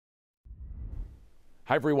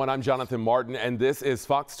Hi everyone, I'm Jonathan Martin and this is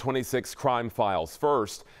Fox 26 Crime Files.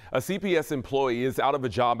 First, a CPS employee is out of a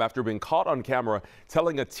job after being caught on camera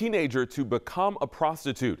telling a teenager to become a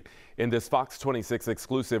prostitute. In this Fox 26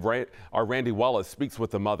 exclusive, our Randy Wallace speaks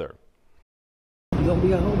with the mother. You're gonna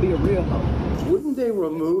be a hoe, be a real hoe. Wouldn't they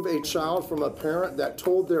remove a child from a parent that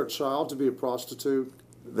told their child to be a prostitute?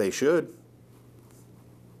 They should.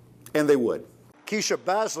 And they would. Keisha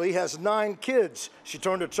Basley has 9 kids. She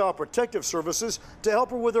turned to Child Protective Services to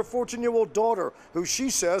help her with her 14-year-old daughter, who she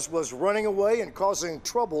says was running away and causing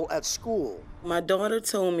trouble at school. My daughter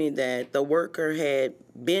told me that the worker had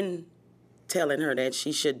been telling her that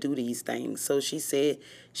she should do these things, so she said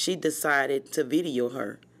she decided to video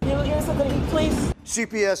her. You ever get something to eat, please?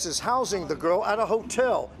 CPS is housing the girl at a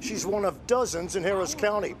hotel. She's one of dozens in Harris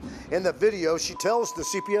County. In the video, she tells the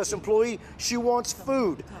CPS employee she wants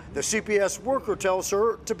food. The CPS worker tells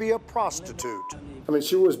her to be a prostitute. I mean,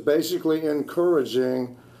 she was basically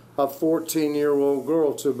encouraging a 14-year-old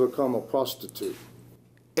girl to become a prostitute.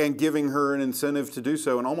 And giving her an incentive to do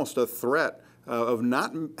so, and almost a threat of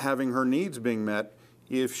not having her needs being met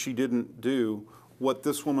if she didn't do what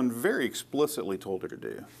this woman very explicitly told her to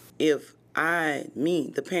do. If me,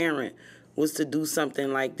 the parent, was to do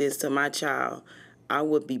something like this to my child, I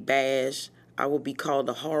would be bashed. I would be called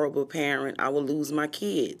a horrible parent. I would lose my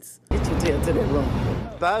kids. Get your tail to that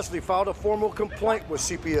room. Basley filed a formal complaint with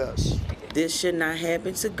CPS. This should not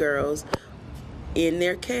happen to girls in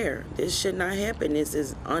their care. This should not happen. This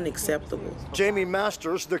is unacceptable. Jamie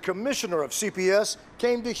Masters, the commissioner of CPS,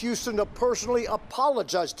 came to Houston to personally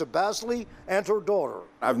apologize to Basley and her daughter.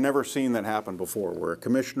 I've never seen that happen before, where a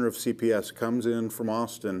commissioner of CPS comes in from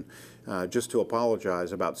Austin just to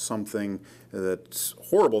apologize about something that's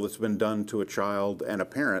horrible that's been done to a child and a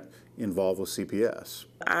parent involved with CPS.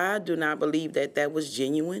 I do not believe that that was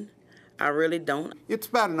genuine. I really don't. It's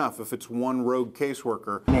bad enough if it's one rogue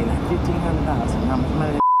caseworker. Made like $1,500. How much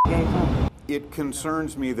money that gave him? It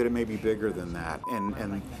concerns me that it may be bigger than that,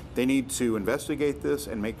 and they need to investigate this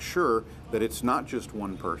and make sure that it's not just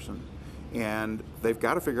one person, and they've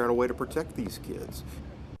got to figure out a way to protect these kids.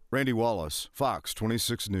 Randy Wallace, Fox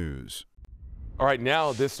 26 News. All right,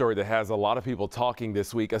 now this story that has a lot of people talking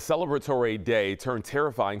this week. A celebratory day turned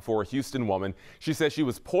terrifying for a Houston woman. She says she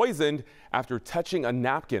was poisoned after touching a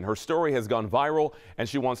napkin. Her story has gone viral, and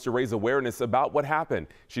she wants to raise awareness about what happened.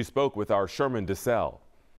 She spoke with our Sherman DeSalle.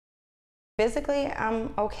 Physically,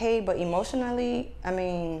 I'm okay, but emotionally,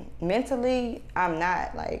 mentally, I'm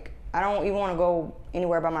not. I don't even want to go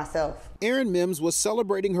anywhere by myself. Erin Mims was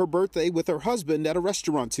celebrating her birthday with her husband at a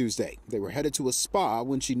restaurant Tuesday. They were headed to a spa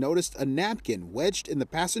when she noticed a napkin wedged in the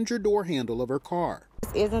passenger door handle of her car.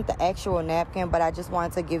 This isn't the actual napkin, but I just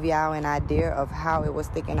wanted to give y'all an idea of how it was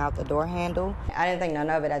sticking out the door handle. I didn't think none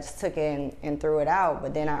of it. I just took it and threw it out,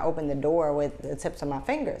 but then I opened the door with the tips of my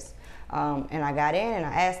fingers. And I got in and I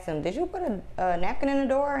asked him, did you put a napkin in the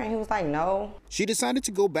door? And he was like, no. She decided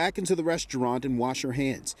to go back into the restaurant and wash her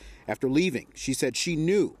hands. After leaving, she said she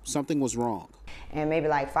knew something was wrong. And maybe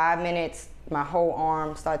like 5 minutes, my whole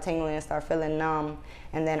arm started tingling, started feeling numb,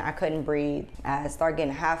 and then I couldn't breathe. I started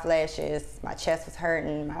getting hot flashes, my chest was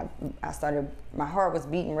hurting, my heart was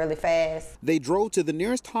beating really fast. They drove to the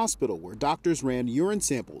nearest hospital where doctors ran urine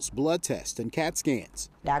samples, blood tests, and CAT scans.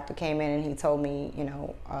 Doctor came in and he told me,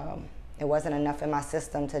 it wasn't enough in my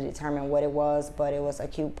system to determine what it was, but it was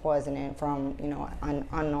acute poisoning from, an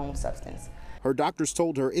unknown substance. Her doctors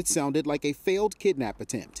told her it sounded like a failed kidnap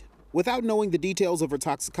attempt. Without knowing the details of her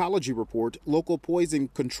toxicology report, local poison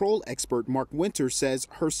control expert Mark Winter says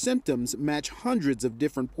her symptoms match hundreds of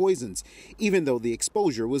different poisons, even though the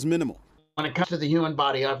exposure was minimal. When it comes to the human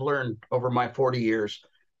body, I've learned over my 40 years,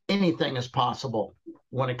 anything is possible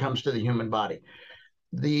when it comes to the human body.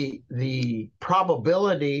 The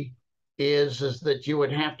probability is that you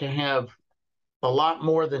would have to have a lot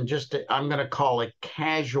more than just, I'm going to call it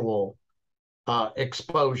casual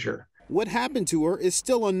exposure. What happened to her is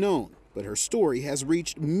still unknown, but her story has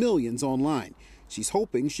reached millions online. She's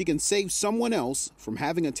hoping she can save someone else from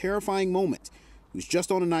having a terrifying moment who's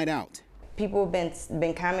just on a night out. People have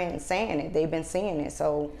been commenting saying it. They've been seeing it.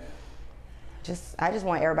 So I just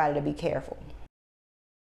want everybody to be careful.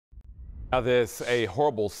 Now this, a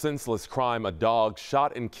horrible, senseless crime. A dog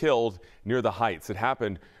shot and killed near the Heights. It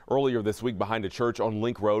happened earlier this week behind a church on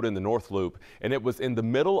Link Road in the North Loop, and it was in the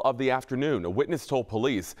middle of the afternoon. A witness told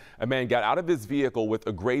police a man got out of his vehicle with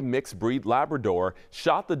a gray mixed breed Labrador,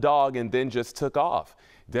 shot the dog, and then just took off.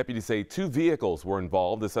 Deputies say 2 vehicles were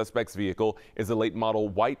involved. The suspect's vehicle is a late model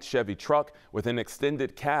white Chevy truck with an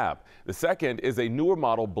extended cab. The second is a newer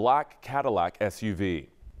model black Cadillac SUV.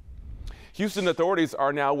 Houston authorities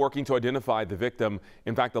are now working to identify the victim.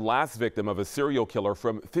 In fact, the last victim of a serial killer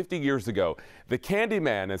from 50 years ago. The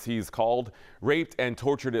Candyman, as he's called, raped and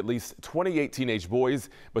tortured at least 28 teenage boys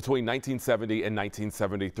between 1970 and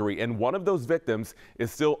 1973. And one of those victims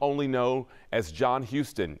is still only known as John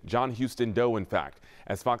Houston Doe, in fact.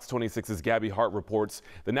 As Fox 26's Gabby Hart reports,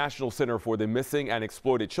 the National Center for the Missing and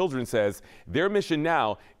Exploited Children says their mission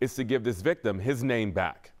now is to give this victim his name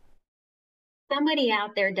back. Somebody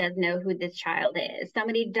out there does know who this child is.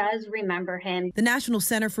 Somebody does remember him. The National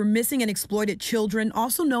Center for Missing and Exploited Children,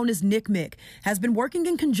 also known as NCMEC, has been working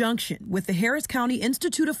in conjunction with the Harris County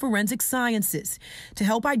Institute of Forensic Sciences to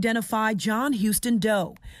help identify John Houston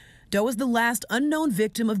Doe. Doe is the last unknown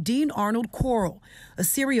victim of Dean Arnold Quarles, a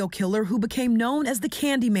serial killer who became known as the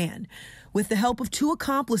Candyman. With the help of two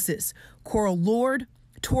accomplices, Quarles lured,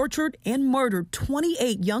 tortured, and murdered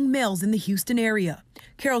 28 young males in the Houston area.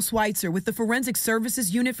 Carol Schweitzer with the Forensic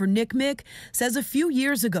Services Unit for NCMEC says a few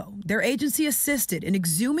years ago, their agency assisted in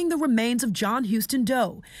exhuming the remains of John Houston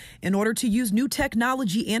Doe in order to use new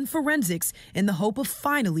technology and forensics in the hope of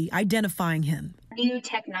finally identifying him. New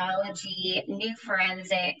technology, new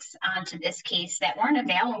forensics onto this case that weren't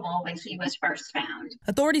available when he was first found.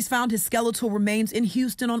 Authorities found his skeletal remains in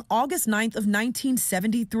Houston on August 9th of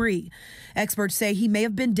 1973. Experts say he may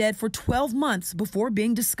have been dead for 12 months before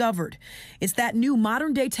being discovered. It's that new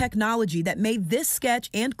modern-day technology that made this sketch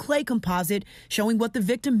and clay composite showing what the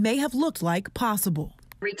victim may have looked like possible.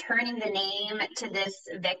 Returning the name to this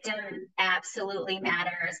victim absolutely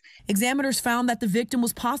matters. Examiners found that the victim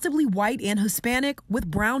was possibly white and Hispanic with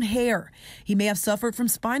brown hair. He may have suffered from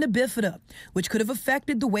spina bifida, which could have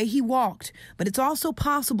affected the way he walked, but it's also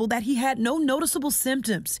possible that he had no noticeable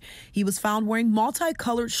symptoms. He was found wearing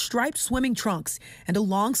multicolored striped swimming trunks and a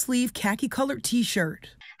long-sleeve khaki-colored T-shirt.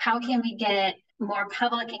 How can we get more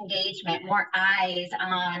public engagement, more eyes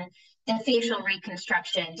on the facial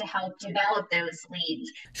reconstruction to help develop those leads?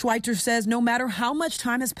 Schweitzer says no matter how much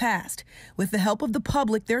time has passed, with the help of the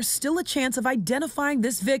public, there's still a chance of identifying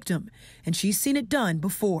this victim, and she's seen it done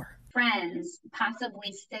before. Friends,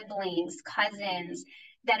 possibly siblings, cousins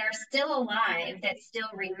that are still alive, that still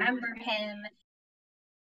remember him.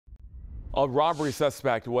 A robbery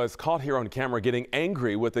suspect was caught here on camera getting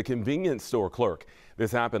angry with a convenience store clerk. This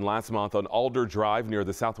happened last month on Alder Drive near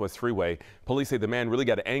the Southwest Freeway. Police say the man really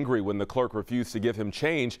got angry when the clerk refused to give him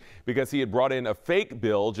change because he had brought in a fake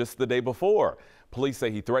bill just the day before. Police say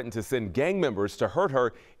he threatened to send gang members to hurt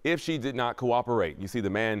her if she did not cooperate. You see, the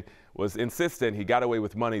man was insistent. He got away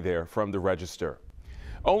with money there from the register.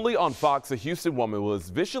 Only on Fox, a Houston woman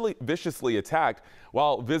was viciously attacked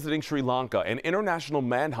while visiting Sri Lanka. An international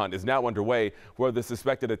manhunt is now underway where the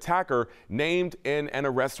suspected attacker named in an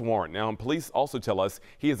arrest warrant. Now, police also tell us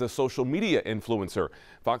he is a social media influencer.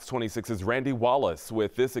 Fox 26's Randy Wallace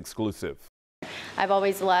with this exclusive. I've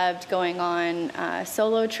always loved going on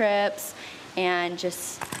solo trips and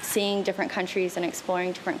just seeing different countries and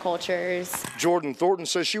exploring different cultures. Jordan Thornton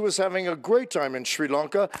says she was having a great time in Sri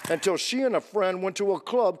Lanka until she and a friend went to a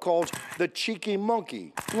club called the Cheeky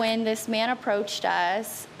Monkey. When this man approached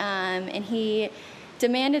us and he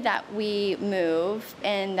demanded that we move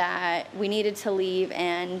and that we needed to leave,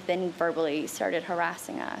 and then verbally started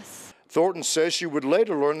harassing us. Thornton says she would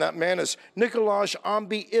later learn that man is Nicolaj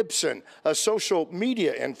Ambi Ibsen, a social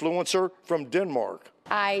media influencer from Denmark.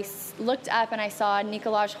 I looked up and I saw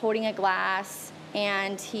Nicolaj holding a glass,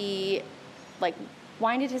 and he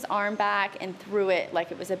winded his arm back and threw it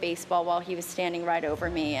like it was a baseball while he was standing right over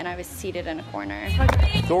me, and I was seated in a corner.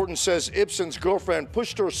 Thornton says Ibsen's girlfriend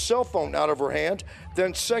pushed her cell phone out of her hand.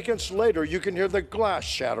 Then seconds later, you can hear the glass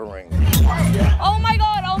shattering. Oh my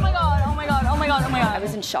God, oh my God, oh my God, oh my God, oh my God. I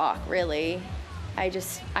was in shock, really.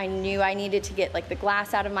 I knew I needed to get the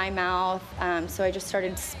glass out of my mouth, so I just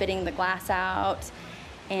started spitting the glass out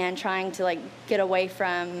and trying to get away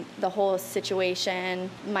from the whole situation.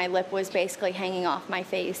 My lip was basically hanging off my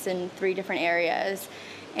face in 3 different areas.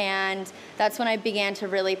 And that's when I began to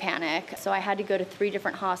really panic. So I had to go to 3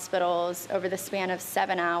 different hospitals over the span of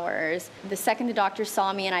 7 hours. The second the doctor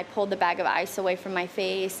saw me and I pulled the bag of ice away from my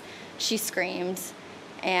face, she screamed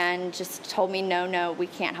and just told me, no, we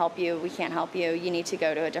can't help you, you need to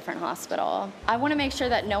go to a different hospital. I want to make sure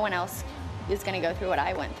that no one else is going to go through what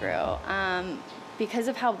I went through. Because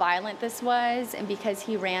of how violent this was, and because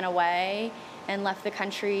he ran away and left the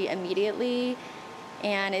country immediately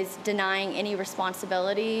and is denying any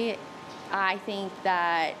responsibility, I think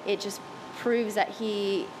that it just proves that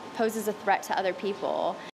he poses a threat to other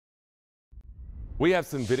people. We have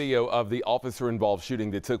some video of the officer-involved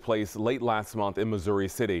shooting that took place late last month in Missouri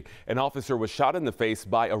City. An officer was shot in the face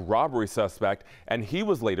by a robbery suspect, and he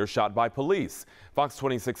was later shot by police. Fox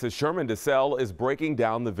 26's Sherman DeSell is breaking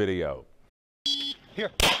down the video.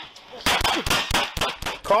 Here.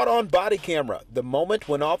 Caught on body camera, the moment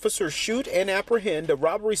when officers shoot and apprehend a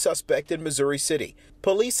robbery suspect in Missouri City.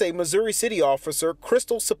 Police say Missouri City officer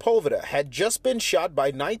Crystal Sepulveda had just been shot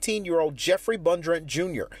by 19-year-old Jeffrey Bundrent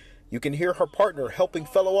Jr. You can hear her partner helping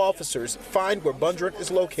fellow officers find where Bundrent is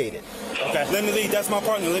located. Okay, let me leave. That's my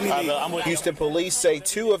partner. Let me leave. Houston police say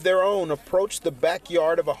two of their own approached the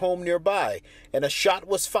backyard of a home nearby, and a shot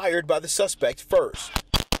was fired by the suspect first.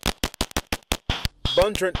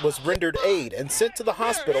 Bundrent was rendered aid and sent to the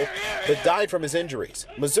hospital, but died from his injuries.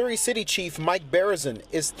 Missouri City Chief Mike Berezin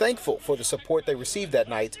is thankful for the support they received that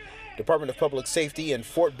night. Department of Public Safety and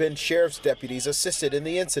Fort Bend Sheriff's deputies assisted in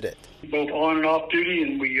the incident. Both on and off duty,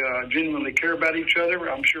 and we genuinely care about each other.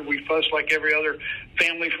 I'm sure we fuss like every other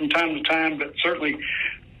family from time to time, but certainly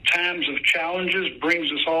times of challenges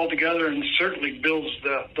brings us all together and certainly builds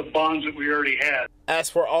the bonds that we already had. As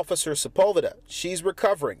for Officer Sepulveda, she's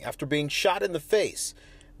recovering after being shot in the face.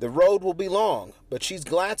 The road will be long, but she's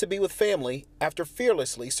glad to be with family after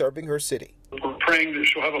fearlessly serving her city. We're praying that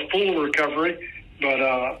she'll have a full recovery, but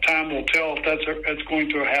time will tell if that's going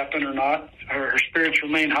to happen or not. Her spirits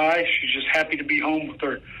remain high. She's just happy to be home with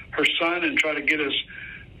her son and try to get us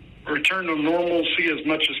return to normalcy as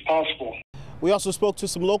much as possible. We also spoke to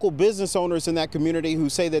some local business owners in that community who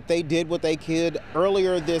say that they did what they could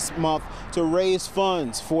earlier this month to raise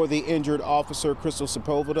funds for the injured officer, Crystal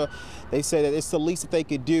Sepulveda. They say that it's the least that they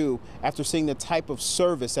could do after seeing the type of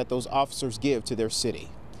service that those officers give to their city.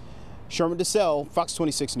 Sherman DeSell, Fox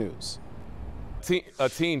 26 News. A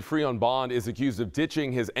teen free on bond is accused of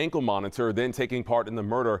ditching his ankle monitor, then taking part in the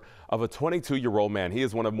murder of a 22-year-old man. He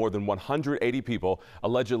is one of more than 180 people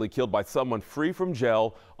allegedly killed by someone free from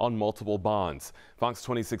jail on multiple bonds. Fox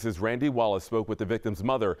 26's Randy Wallace spoke with the victim's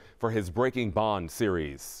mother for his Breaking Bond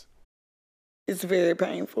series. It's very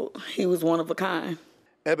painful. He was one of a kind.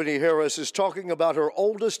 Ebony Harris is talking about her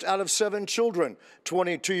oldest out of 7 children,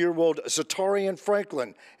 22-year-old Zatarian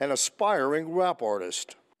Franklin, an aspiring rap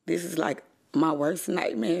artist. This is like my worst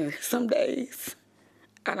nightmare some days.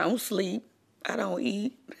 I don't sleep, I don't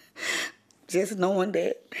eat, just knowing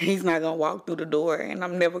that he's not gonna walk through the door and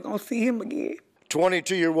I'm never gonna see him again.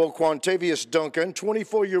 22-year-old Quantavious Duncan,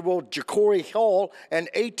 24-year-old Jacory Hall, and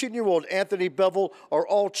 18-year-old Anthony Bevel are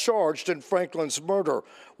all charged in Franklin's murder.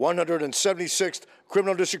 176th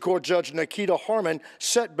Criminal District Court Judge Nikita Harmon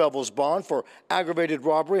set Bevel's bond for aggravated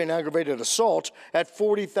robbery and aggravated assault at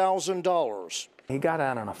 $40,000. He got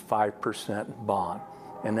out on a 5% bond,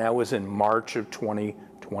 and that was in March of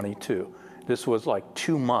 2022. This was like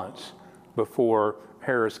 2 months before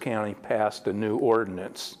Harris County passed a new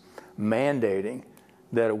ordinance mandating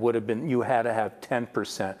that it would have been, you had to have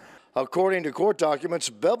 10%. According to court documents,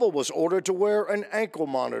 Bevel was ordered to wear an ankle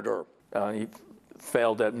monitor. He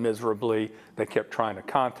failed that miserably. They kept trying to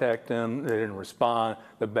contact him. They didn't respond.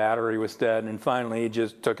 The battery was dead, and finally he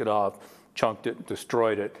just took it off, chunked it,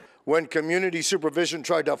 destroyed it. When community supervision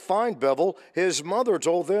tried to find Bevel, his mother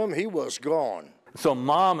told them he was gone. So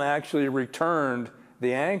Mom actually returned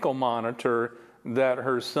the ankle monitor that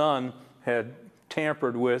her son had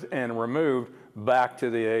tampered with and removed back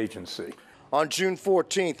to the agency. On June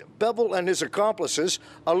 14th, Bevel and his accomplices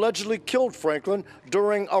allegedly killed Franklin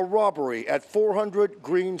during a robbery at 400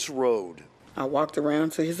 Greens Road. I walked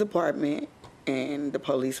around to his apartment and the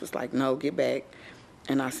police was like, no, get back.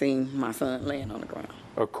 And I seen my son laying on the ground.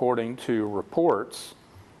 According to reports,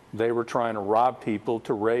 they were trying to rob people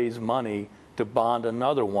to raise money to bond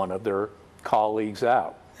another one of their colleagues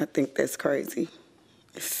out. I think that's crazy.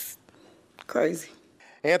 It's crazy.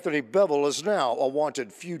 Anthony Bevel is now a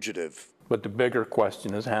wanted fugitive. But the bigger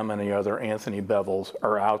question is how many other Anthony Bevels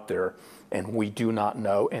are out there, and we do not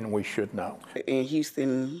know, and we should know. In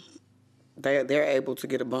Houston, they're able to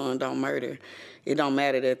get a bond on murder. It don't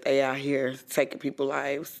matter that they out here taking people's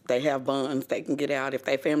lives. They have bonds. They can get out. If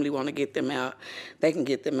their family want to get them out, they can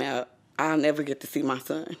get them out. I'll never get to see my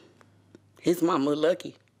son. His mama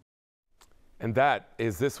lucky. And that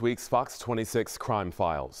is this week's Fox 26 Crime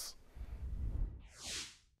Files.